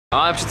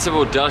Máme před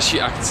sebou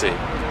další akci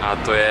a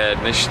to je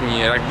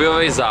dnešní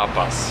rugbyový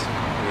zápas.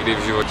 Nikdy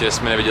v životě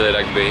jsme neviděli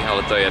rugby,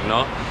 ale to je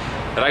jedno.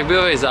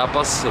 Rugbyový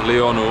zápas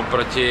Lyonu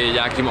proti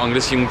nějakému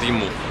anglickému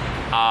týmu.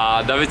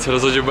 A David se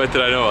rozhodl, že bude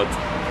trénovat.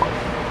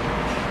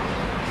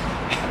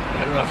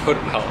 Jdu na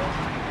fotbal.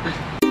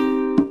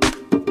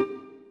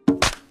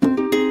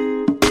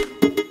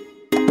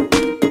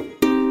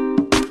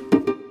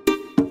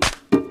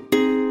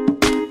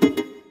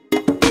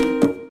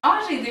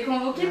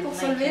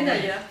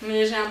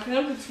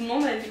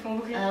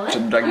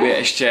 Před rugby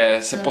ještě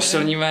se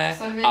posilníme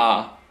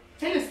a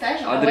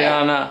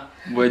Adriana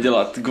bude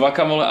dělat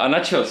guacamole a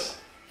nachos.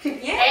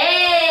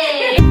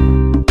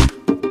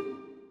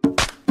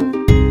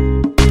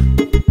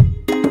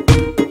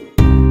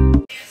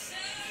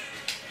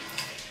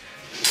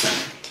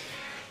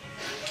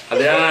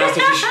 Adriana nás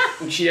totiž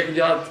učí, jak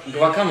dělat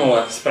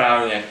guacamole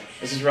správně.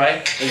 Is it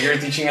right? Like you're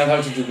teaching us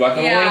how to do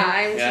guacamole? Yeah,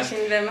 I'm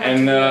teaching them how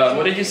and, to do guacamole.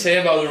 what did you say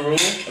about the rule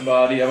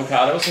about the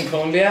avocados in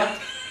Colombia?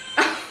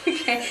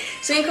 Okay,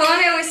 so in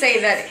Colombia we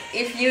say that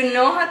if you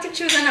know how to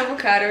choose an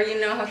avocado, you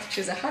know how to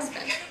choose a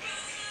husband.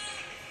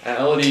 And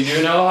Elodie, do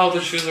you know how to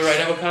choose the right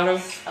avocado?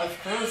 Of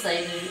course I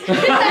do.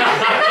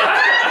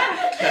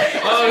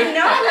 Oh, You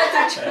know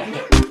how to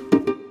choose.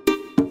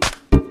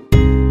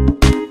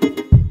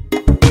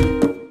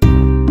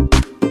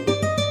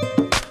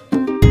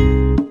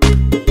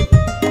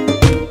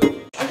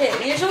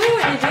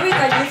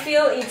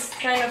 It's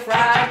kind of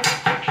right,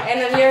 and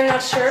then you're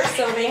not sure,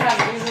 so they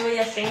have usually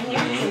a thing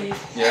here,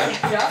 so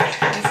you drop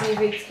and see if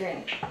it's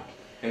green.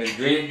 and it's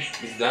green,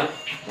 it's done.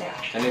 Yeah.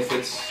 And if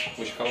it's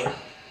which color?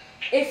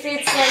 If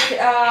it's like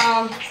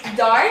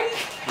dark,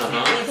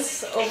 Uh-huh.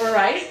 it's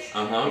overripe,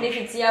 Uh-huh. and if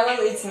it's yellow,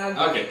 it's not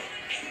good.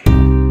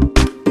 Okay.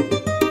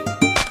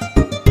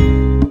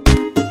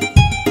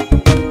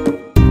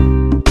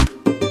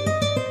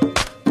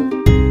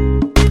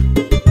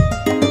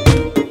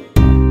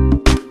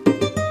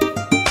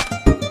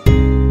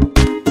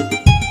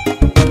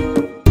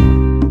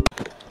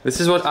 This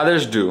is what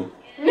others do.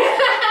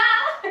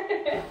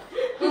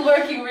 We're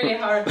working really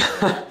hard.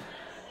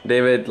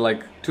 David,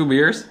 like 2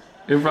 beers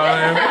in front of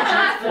him.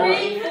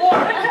 3,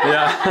 4.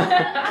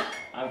 Yeah.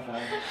 I'm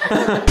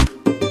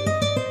fine.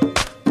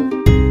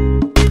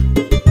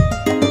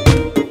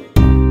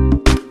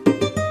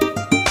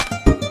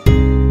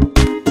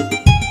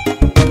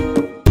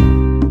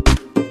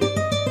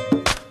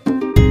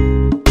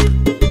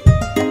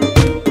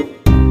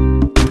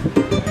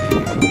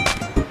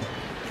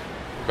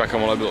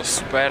 Guacamole bylo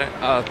super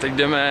a teď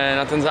jdeme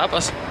na ten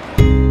zápas.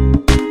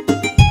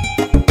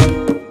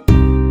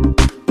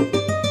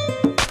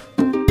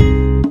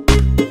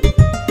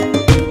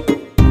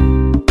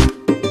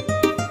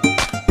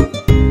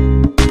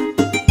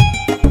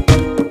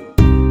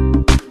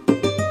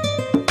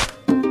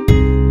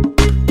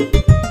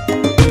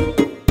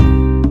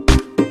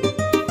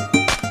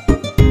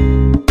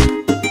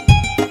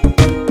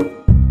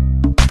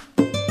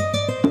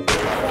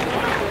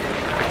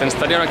 Ten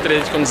stadion, na který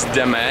teď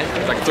jdeme,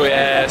 tak to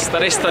je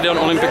starý stadion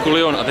Olympiku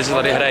Lyon a teď se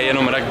tady hraje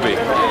jenom rugby.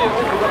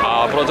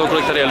 A podle toho,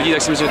 kolik tady je lidí,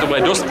 tak si myslím, že to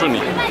bude dost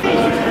plný.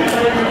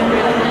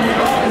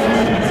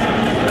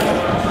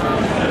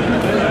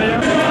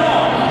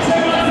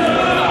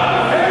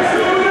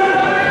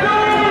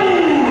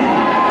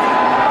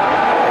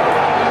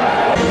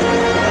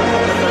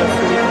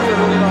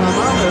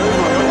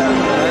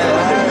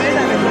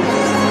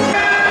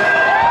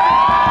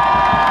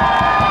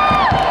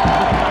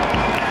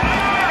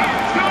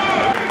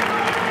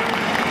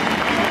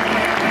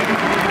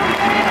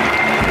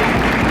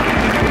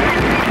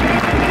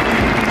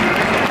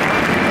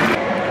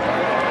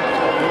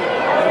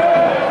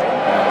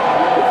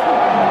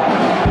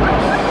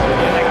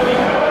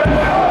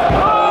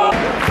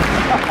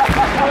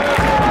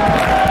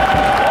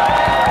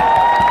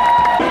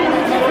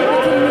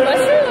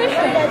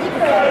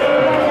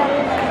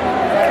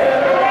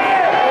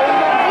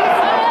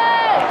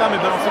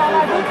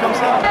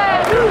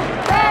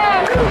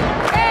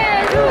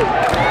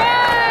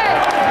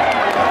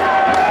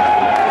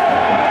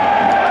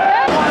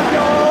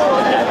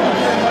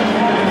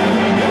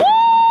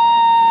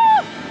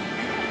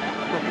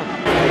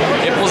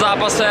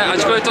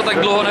 Ačkoliv to tak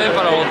dlouho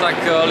nevypadalo, tak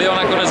Lyon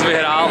nakonec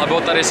vyhrál a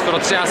bylo tady skoro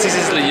 13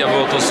 000 lidí a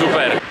bylo to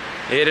super.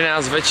 Je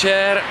 11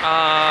 večer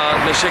a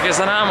dnešek je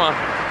za náma.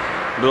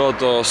 Bylo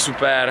to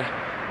super,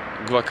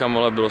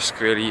 guacamole bylo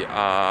skvělý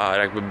a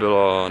rugby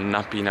bylo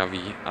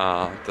napínavý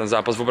a ten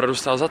zápas opravdu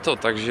stál za to,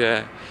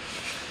 takže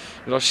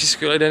další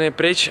skvělý den je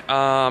pryč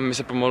a my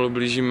se pomalu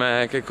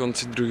blížíme ke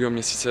konci 2.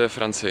 měsíce ve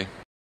Francii.